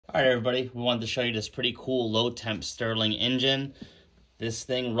All right, everybody, we wanted to show you this pretty cool low temp Stirling engine. This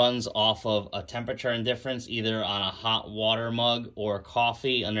thing runs off of a temperature indifference, either on a hot water mug or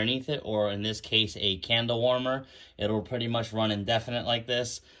coffee underneath it, or in this case, a candle warmer. It'll pretty much run indefinite like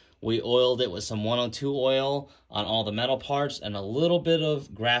this. We oiled it with some 102 oil on all the metal parts and a little bit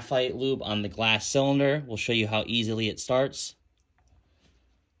of graphite lube on the glass cylinder. We'll show you how easily it starts.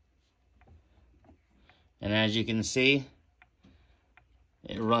 And as you can see,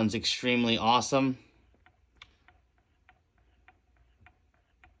 it runs extremely awesome.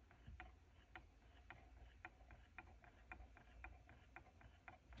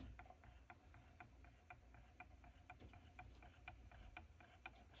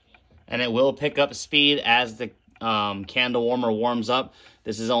 And it will pick up speed as the candle warmer warms up.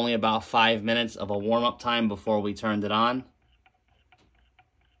 This is only about 5 minutes of a warm-up time before we turned it on.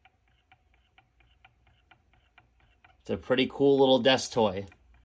 It's a pretty cool little desk toy.